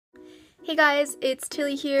Hey guys, it's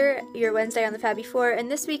Tilly here, your Wednesday on the Fabby Four, and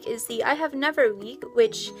this week is the I Have Never week,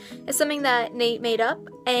 which is something that Nate made up,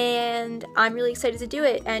 and I'm really excited to do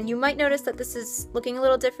it. And you might notice that this is looking a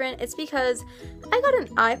little different. It's because I got an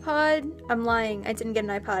iPod. I'm lying, I didn't get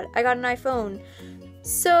an iPod. I got an iPhone.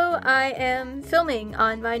 So I am filming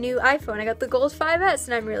on my new iPhone. I got the Gold 5S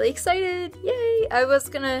and I'm really excited. Yay! I was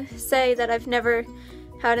gonna say that I've never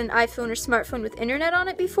had an iPhone or smartphone with internet on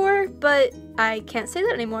it before, but I can't say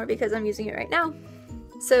that anymore because I'm using it right now.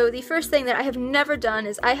 So the first thing that I have never done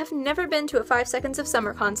is I have never been to a 5 Seconds of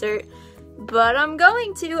Summer concert, but I'm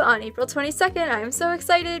going to on April 22nd. I'm so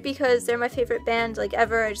excited because they're my favorite band like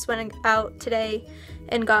ever. I just went out today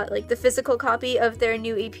and got like the physical copy of their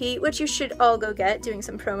new EP, which you should all go get, doing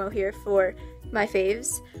some promo here for my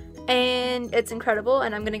faves. And it's incredible,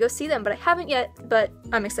 and I'm gonna go see them, but I haven't yet, but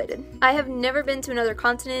I'm excited. I have never been to another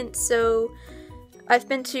continent, so I've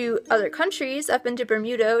been to other countries. I've been to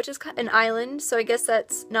Bermuda, which is an island, so I guess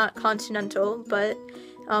that's not continental, but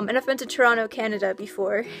and I've been to Toronto, Canada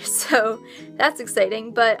before, so that's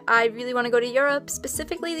exciting. But I really want to go to Europe,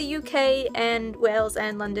 specifically the UK and Wales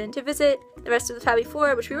and London, to visit the rest of the Fabby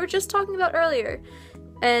Four, which we were just talking about earlier.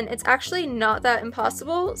 And it's actually not that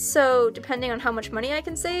impossible, so depending on how much money I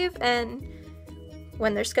can save and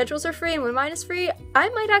when their schedules are free and when mine is free, I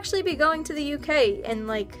might actually be going to the UK in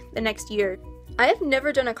like the next year. I have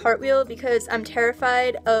never done a cartwheel because I'm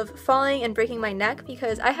terrified of falling and breaking my neck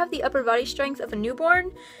because I have the upper body strength of a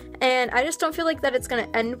newborn and I just don't feel like that it's gonna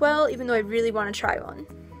end well, even though I really want to try one.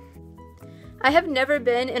 I have never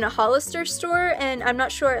been in a Hollister store, and I'm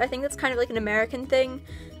not sure, I think that's kind of like an American thing.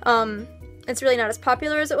 It's really not as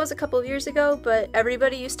popular as it was a couple of years ago, but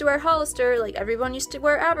everybody used to wear Hollister, like everyone used to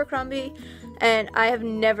wear Abercrombie, and I have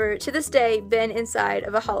never, to this day, been inside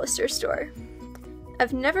of a Hollister store.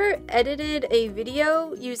 I've never edited a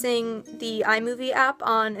video using the iMovie app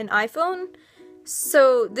on an iPhone,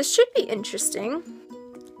 so this should be interesting.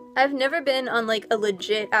 I've never been on like a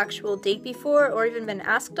legit actual date before, or even been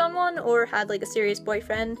asked on one, or had like a serious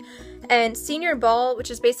boyfriend, and senior ball, which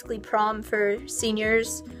is basically prom for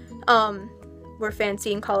seniors, we're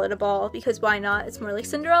fancy and call it a ball because why not? It's more like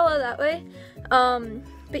Cinderella that way.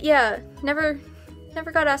 But yeah, never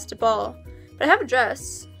got asked to ball. But I have a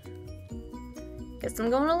dress. Guess I'm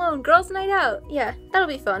going alone. Girls' night out. Yeah, that'll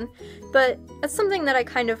be fun. But that's something that I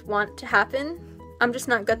kind of want to happen. I'm just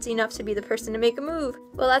not gutsy enough to be the person to make a move.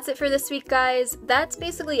 Well, that's it for this week, guys. That's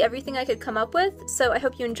basically everything I could come up with, so I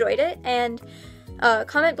hope you enjoyed it, and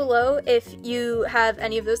comment below if you have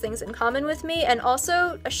any of those things in common with me, and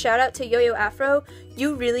also a shout out to Yoyoafro.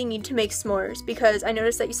 You really need to make s'mores because I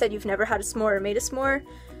noticed that you said you've never had a s'more or made a s'more.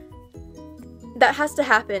 That has to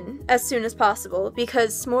happen as soon as possible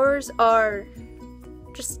because s'mores are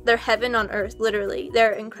just, they're heaven on earth, literally.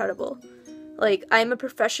 They're incredible. Like, I'm a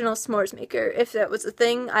professional s'mores maker. If that was a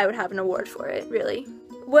thing, I would have an award for it, really.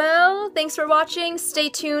 Well, thanks for watching. Stay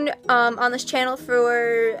tuned on this channel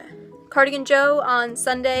for Cardigan Joe on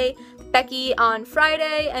Sunday, Becky on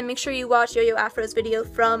Friday, and make sure you watch Yoyoafro's video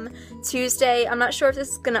from Tuesday. I'm not sure if this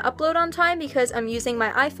is going to upload on time because I'm using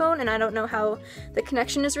my iPhone and I don't know how the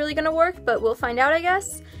connection is really going to work, but we'll find out, I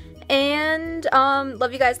guess. And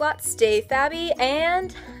love you guys lots, stay fabby,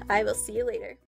 and I will see you later.